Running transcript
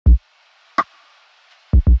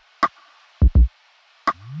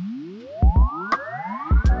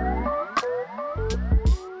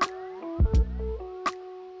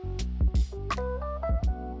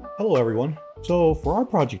Hello everyone. So for our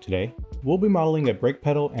project today, we'll be modeling a brake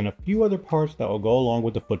pedal and a few other parts that will go along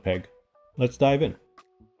with the foot peg. Let's dive in.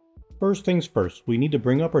 First things first, we need to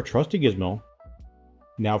bring up our trusty gizmo.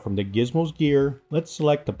 Now from the gizmo's gear, let's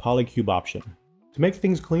select the polycube option. To make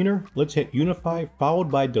things cleaner, let's hit Unify followed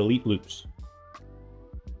by Delete Loops.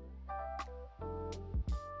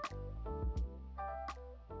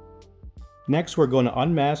 Next, we're going to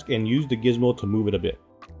unmask and use the gizmo to move it a bit.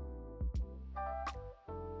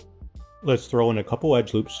 Let's throw in a couple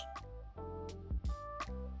edge loops.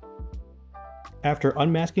 After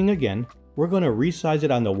unmasking again, we're going to resize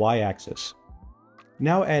it on the Y-axis.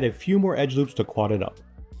 Now add a few more edge loops to quad it up.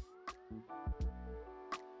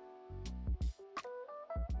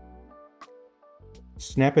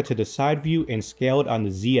 Snap it to the side view and scale it on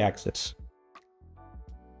the Z-axis.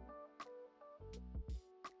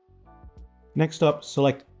 Next up,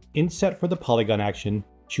 select Inset for the polygon action,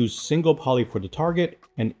 choose Single Poly for the target,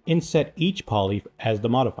 and inset each poly as the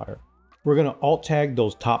modifier. We're going to alt tag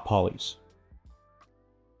those top polys.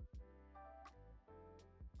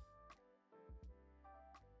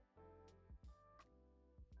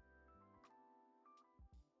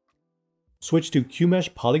 Switch to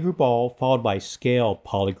QMesh Polygroup All followed by Scale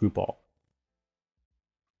Polygroup All.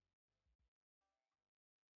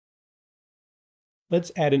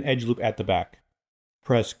 Let's add an edge loop at the back.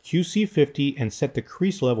 Press QC50 and set the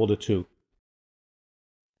crease level to 2.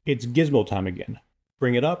 It's gizmo time again.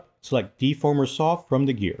 Bring it up, select Deformer Soft from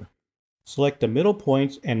the gear. Select the middle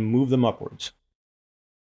points and move them upwards.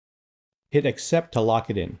 Hit Accept to lock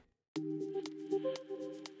it in.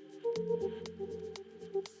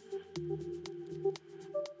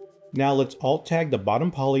 Now let's alt tag the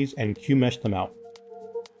bottom polys and QMesh them out.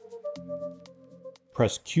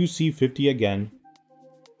 Press QC50 again.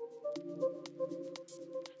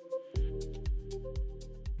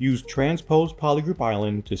 Use Transpose Polygroup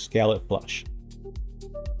Island to scale it flush.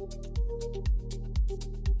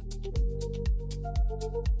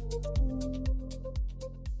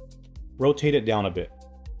 Rotate it down a bit.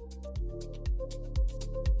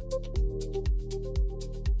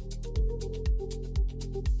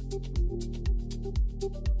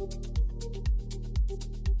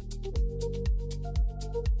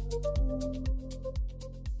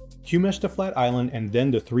 QMesh the flat island and then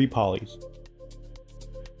the 3 polys.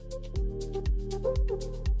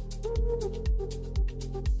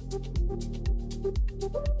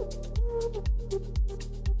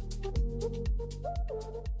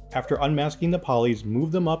 After unmasking the polys,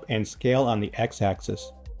 move them up and scale on the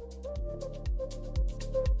X-axis.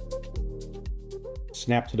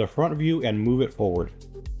 Snap to the front view and move it forward.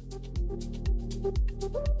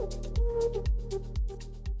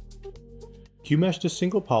 QMesh the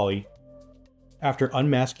single poly. After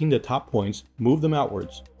unmasking the top points, move them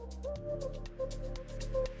outwards.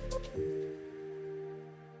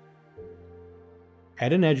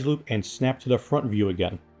 Add an edge loop and snap to the front view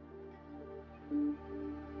again.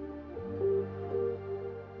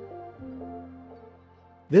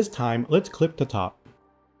 This time, let's clip the top.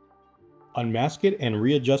 Unmask it and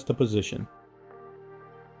readjust the position.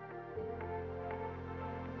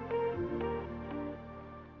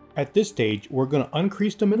 At this stage, we're going to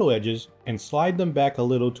uncrease the middle edges and slide them back a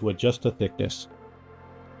little to adjust the thickness.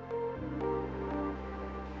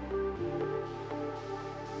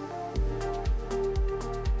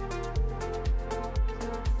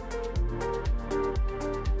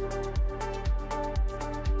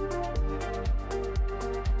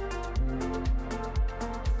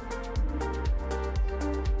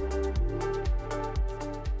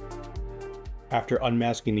 After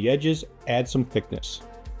unmasking the edges, add some thickness.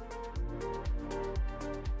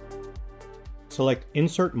 Select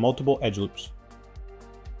Insert Multiple Edge Loops.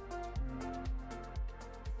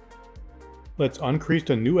 Let's uncrease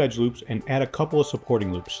the new edge loops and add a couple of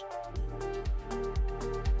supporting loops.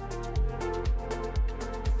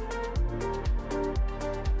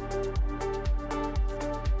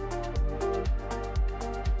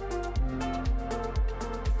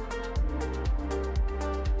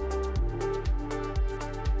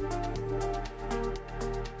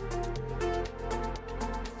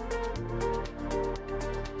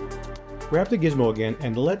 Grab the gizmo again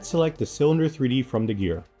and let's select the Cylinder 3D from the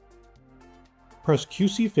gear. Press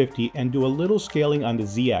QC50 and do a little scaling on the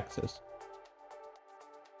Z-axis.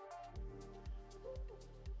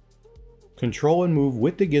 Control and move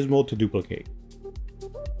with the gizmo to duplicate.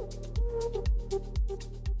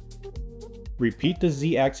 Repeat the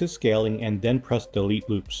Z-axis scaling and then press Delete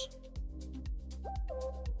Loops.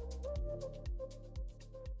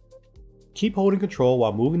 Keep holding control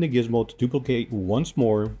while moving the gizmo to duplicate once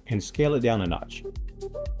more and scale it down a notch.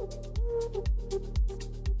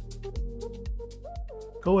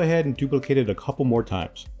 go ahead and duplicate it a couple more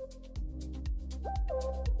times.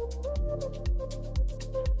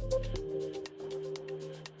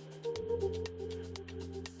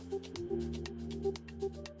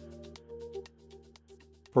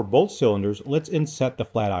 For both cylinders, let's inset the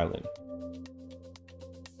flat island.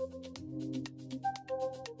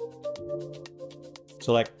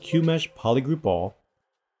 Select QMesh Polygroup All.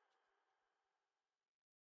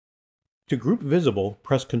 To group visible,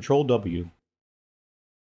 press Ctrl W.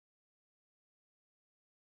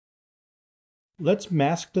 Let's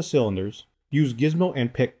mask the cylinders. Use Gizmo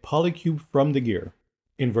and pick Polycube from the gear.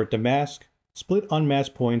 Invert the mask, split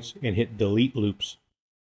unmasked points, and hit Delete Loops.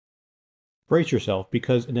 Brace yourself,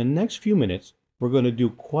 because in the next few minutes, we're going to do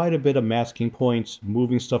quite a bit of masking points,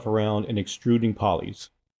 moving stuff around, and extruding polys.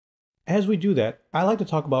 As we do that, I like to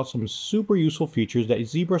talk about some super useful features that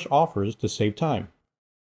ZBrush offers to save time.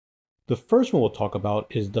 The first one we'll talk about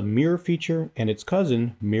is the mirror feature and its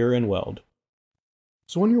cousin, mirror and weld.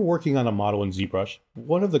 So when you're working on a model in ZBrush,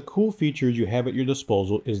 one of the cool features you have at your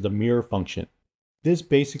disposal is the mirror function. This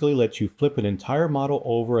basically lets you flip an entire model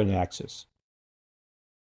over an axis.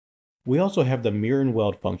 We also have the mirror and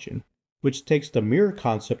weld function, which takes the mirror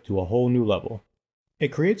concept to a whole new level.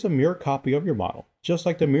 It creates a mirror copy of your model, just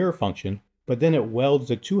like the mirror function, but then it welds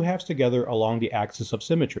the two halves together along the axis of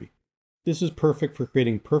symmetry. This is perfect for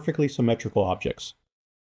creating perfectly symmetrical objects.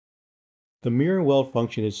 The mirror and weld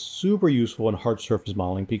function is super useful in hard surface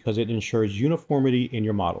modeling because it ensures uniformity in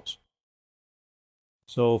your models.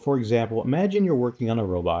 So for example, imagine you're working on a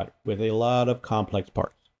robot with a lot of complex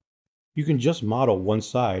parts. You can just model one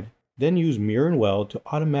side, then use mirror and weld to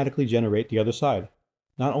automatically generate the other side.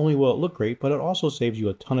 Not only will it look great, but it also saves you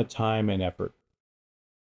a ton of time and effort.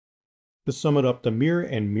 To sum it up, the mirror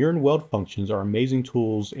and weld functions are amazing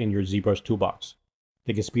tools in your ZBrush toolbox.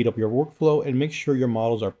 They can speed up your workflow and make sure your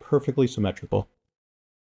models are perfectly symmetrical.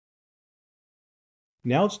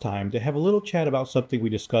 Now it's time to have a little chat about something we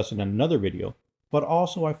discussed in another video, but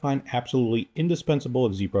also I find absolutely indispensable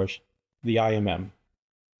in ZBrush, the IMM,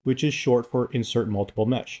 which is short for Insert Multiple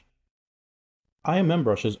Mesh. IMM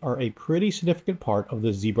brushes are a pretty significant part of the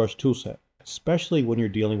ZBrush toolset, especially when you're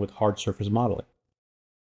dealing with hard surface modeling.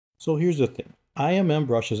 So here's the thing, IMM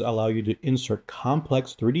brushes allow you to insert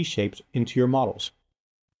complex 3D shapes into your models.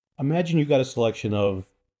 Imagine you got a selection of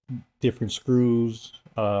different screws,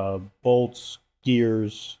 bolts,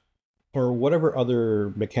 gears, or whatever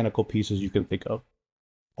other mechanical pieces you can think of,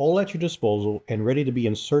 all at your disposal and ready to be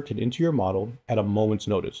inserted into your model at a moment's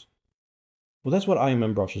notice. Well, that's what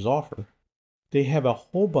IMM brushes offer. They have a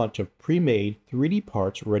whole bunch of pre-made 3D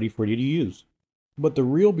parts ready for you to use. But the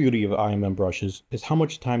real beauty of IMM brushes is how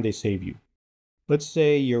much time they save you. Let's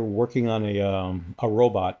say you're working on a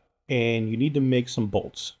robot and you need to make some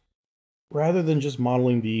bolts. Rather than just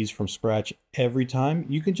modeling these from scratch every time,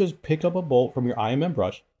 you can just pick up a bolt from your IMM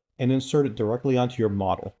brush and insert it directly onto your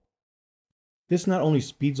model. This not only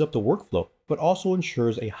speeds up the workflow, but also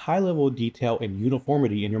ensures a high level of detail and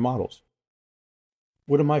uniformity in your models.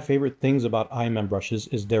 One of my favorite things about IMM brushes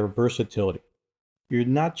is their versatility. You're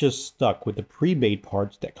not just stuck with the pre-made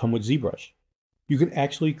parts that come with ZBrush. You can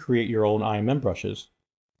actually create your own IMM brushes.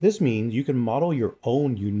 This means you can model your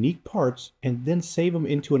own unique parts and then save them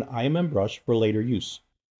into an IMM brush for later use.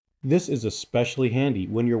 This is especially handy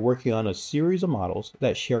when you're working on a series of models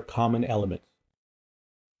that share common elements.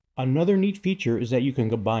 Another neat feature is that you can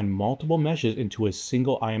combine multiple meshes into a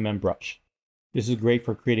single IMM brush. This is great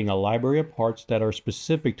for creating a library of parts that are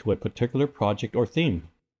specific to a particular project or theme.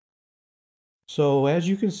 So as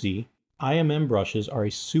you can see, IMM brushes are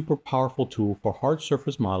a super powerful tool for hard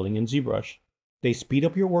surface modeling in ZBrush. They speed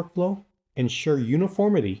up your workflow, ensure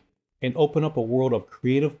uniformity, and open up a world of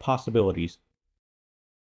creative possibilities.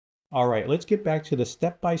 Alright, let's get back to the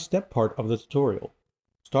step-by-step part of the tutorial.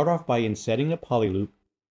 Start off by insetting the poly loop.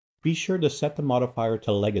 Be sure to set the modifier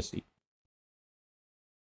to Legacy.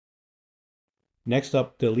 Next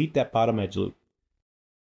up, delete that bottom edge loop.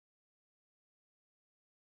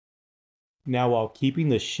 Now while keeping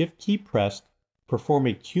the Shift key pressed, perform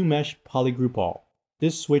a QMesh Polygroup All.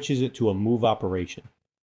 This switches it to a move operation.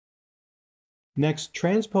 Next,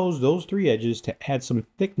 transpose those three edges to add some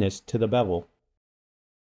thickness to the bevel.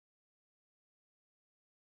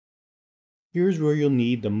 Here's where you'll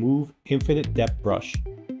need the Move Infinite Depth brush.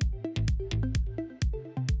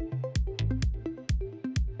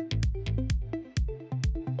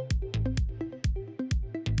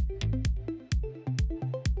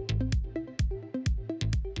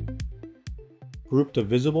 Group the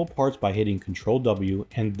visible parts by hitting Ctrl W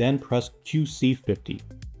and then press QC50.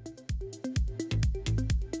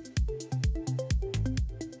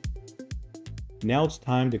 Now it's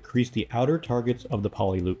time to crease the outer targets of the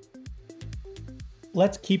poly loop.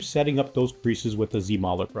 Let's keep setting up those creases with the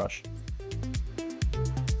ZBrush brush.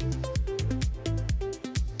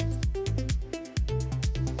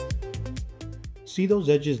 See those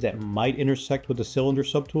edges that might intersect with the cylinder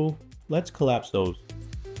subtool? Let's collapse those.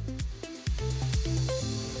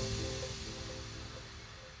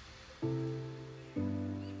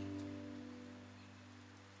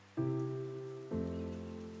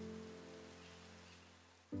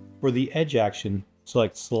 For the edge action,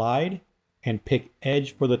 select Slide and pick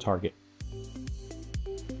Edge for the target.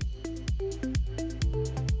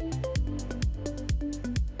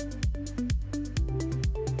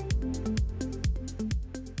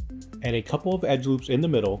 Add a couple of edge loops in the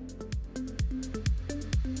middle,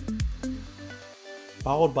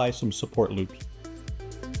 followed by some support loops.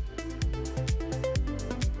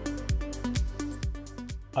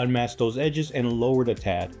 Unmask those edges and lower the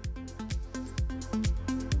tad.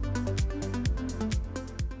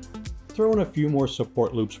 Throw in a few more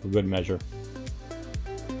support loops for good measure.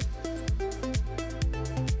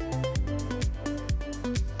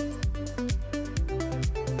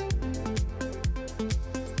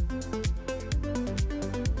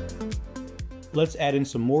 Let's add in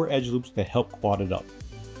some more edge loops to help quad it up.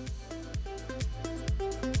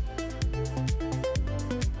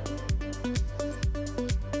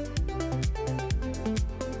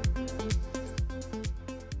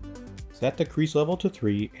 Set the crease level to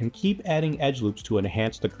 3 and keep adding edge loops to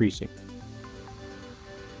enhance the creasing.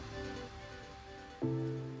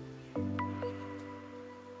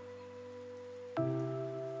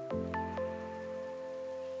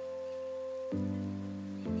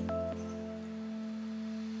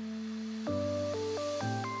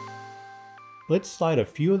 Let's slide a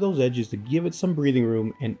few of those edges to give it some breathing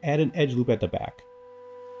room and add an edge loop at the back.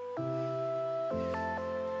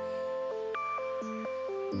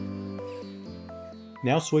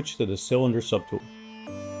 Now switch to the cylinder subtool.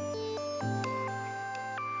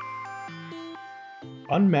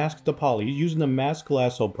 Unmask the polys using the mask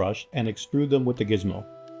lasso brush and extrude them with the gizmo.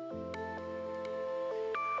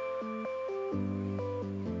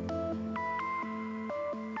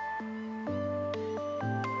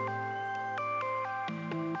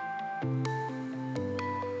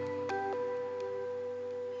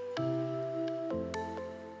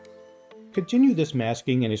 Continue this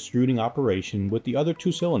masking and extruding operation with the other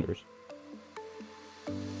two cylinders.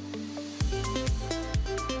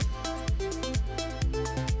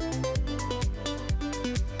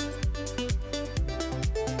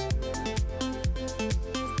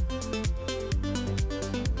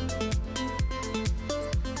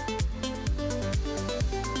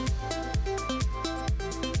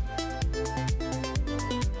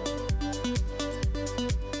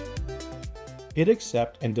 Hit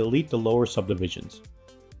accept and delete the lower subdivisions.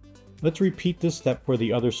 Let's repeat this step for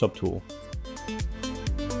the other subtool.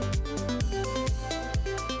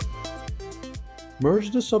 Merge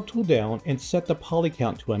the subtool down and set the poly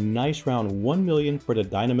count to a nice round 1 million for the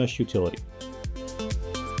Dynamesh utility.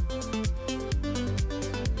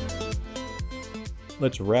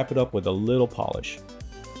 Let's wrap it up with a little polish.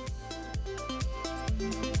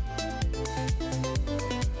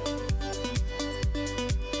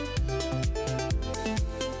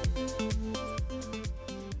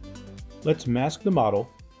 Let's mask the model,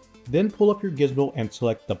 then pull up your gizmo and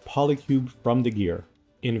select the polycube from the gear.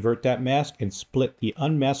 Invert that mask and split the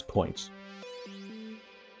unmasked points.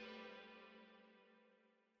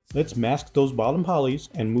 Let's mask those bottom polys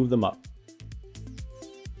and move them up.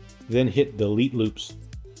 Then hit delete loops.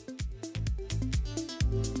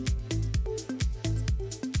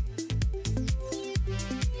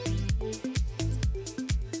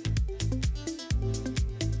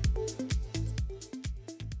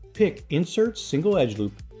 Pick Insert Single Edge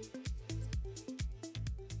Loop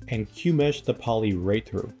and Q-mesh the poly right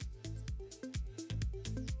through.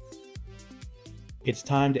 It's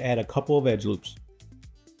time to add a couple of edge loops.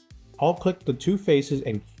 Alt-click the two faces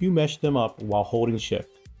and Q-mesh them up while holding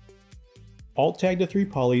Shift. Alt-tag the 3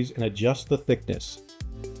 polys and adjust the thickness.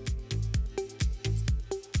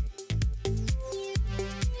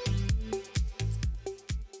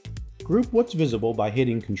 Group what's visible by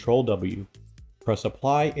hitting Ctrl W. Press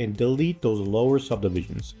Apply and delete those lower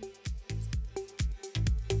subdivisions.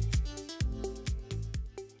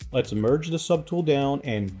 Let's merge the subtool down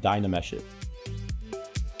and Dynamesh it.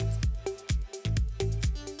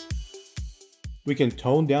 We can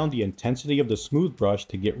tone down the intensity of the smooth brush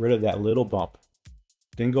to get rid of that little bump.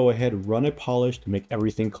 Then go ahead and run a polish to make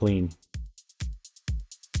everything clean.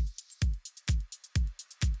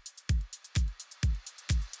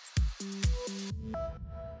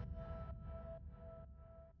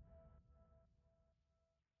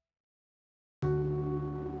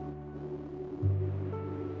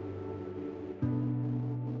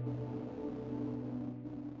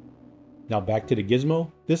 Now back to the gizmo,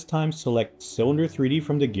 this time select Cylinder 3D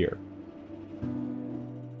from the gear.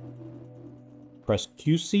 Press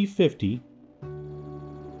QC50.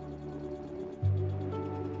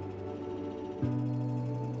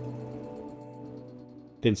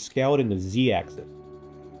 Then scale it in the Z-axis.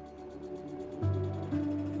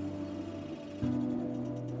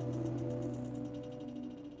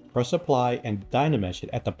 Press apply and dynamesh it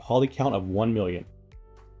at the poly count of 1 million.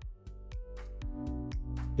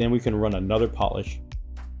 Then we can run another polish.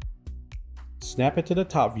 Snap it to the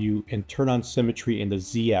top view and turn on symmetry in the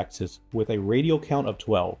Z-axis with a radial count of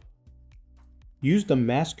 12. Use the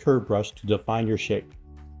mask curve brush to define your shape.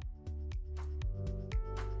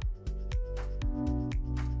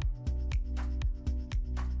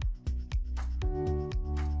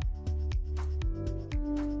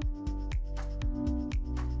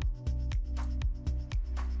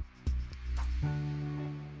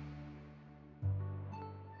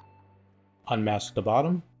 Unmask the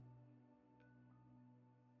bottom,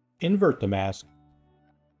 invert the mask,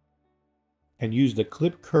 and use the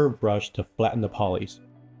clip curve brush to flatten the polys.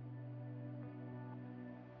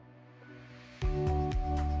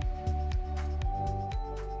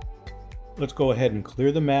 Let's go ahead and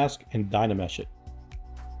clear the mask and dynamesh it.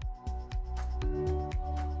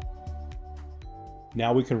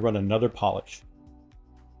 Now we can run another polish.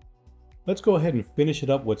 Let's go ahead and finish it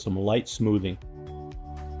up with some light smoothing.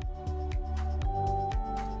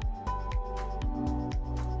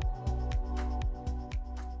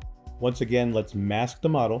 Once again, let's mask the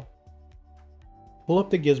model, pull up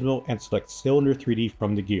the gizmo and select Cylinder 3D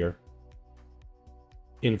from the gear.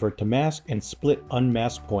 Invert to mask and split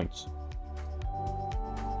unmasked points.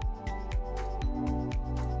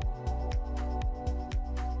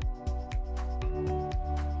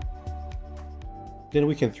 Then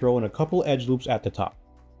we can throw in a couple edge loops at the top.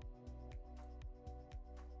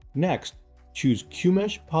 Next, choose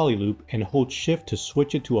QMesh Polyloop and hold Shift to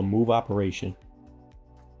switch it to a move operation.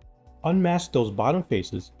 Unmask those bottom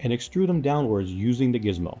faces and extrude them downwards using the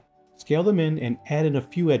gizmo. Scale them in and add in a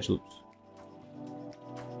few edge loops.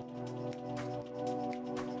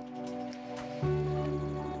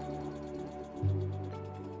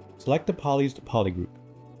 Select the polys to polygroup.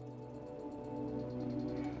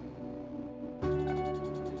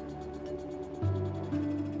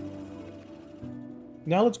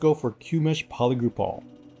 Now let's go for QMesh Polygroup All.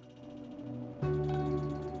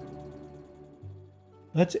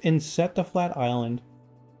 Let's inset the flat island,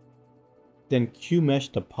 then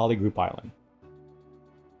QMesh the polygroup island.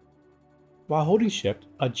 While holding Shift,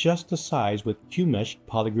 adjust the size with QMesh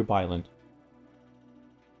Polygroup Island.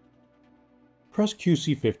 Press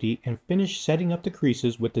QC50 and finish setting up the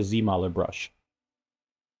creases with the Z-Modeler brush.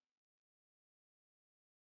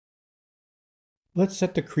 Let's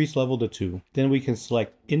set the crease level to 2, then we can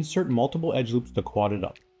select Insert Multiple Edge Loops to quad it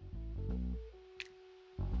up.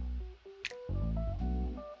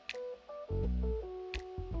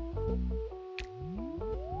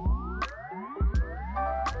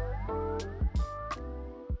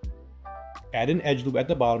 Add an edge loop at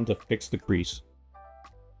the bottom to fix the crease.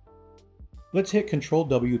 Let's hit Ctrl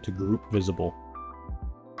W to group visible.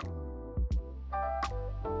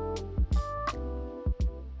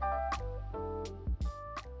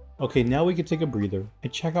 Okay, now we can take a breather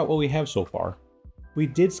and check out what we have so far. We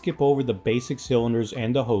did skip over the basic cylinders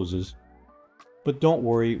and the hoses, but don't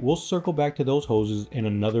worry, we'll circle back to those hoses in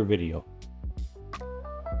another video.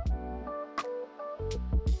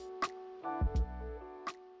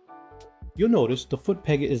 You'll notice the foot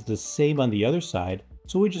peg is the same on the other side,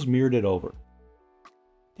 so we just mirrored it over.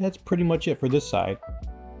 That's pretty much it for this side.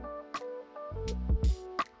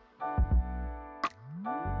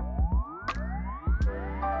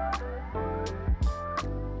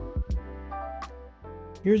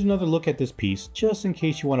 Here's another look at this piece, just in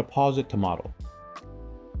case you want to pause it to model.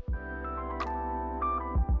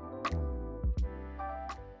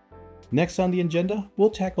 Next on the agenda, we'll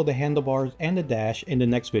tackle the handlebars and the dash in the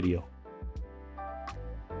next video.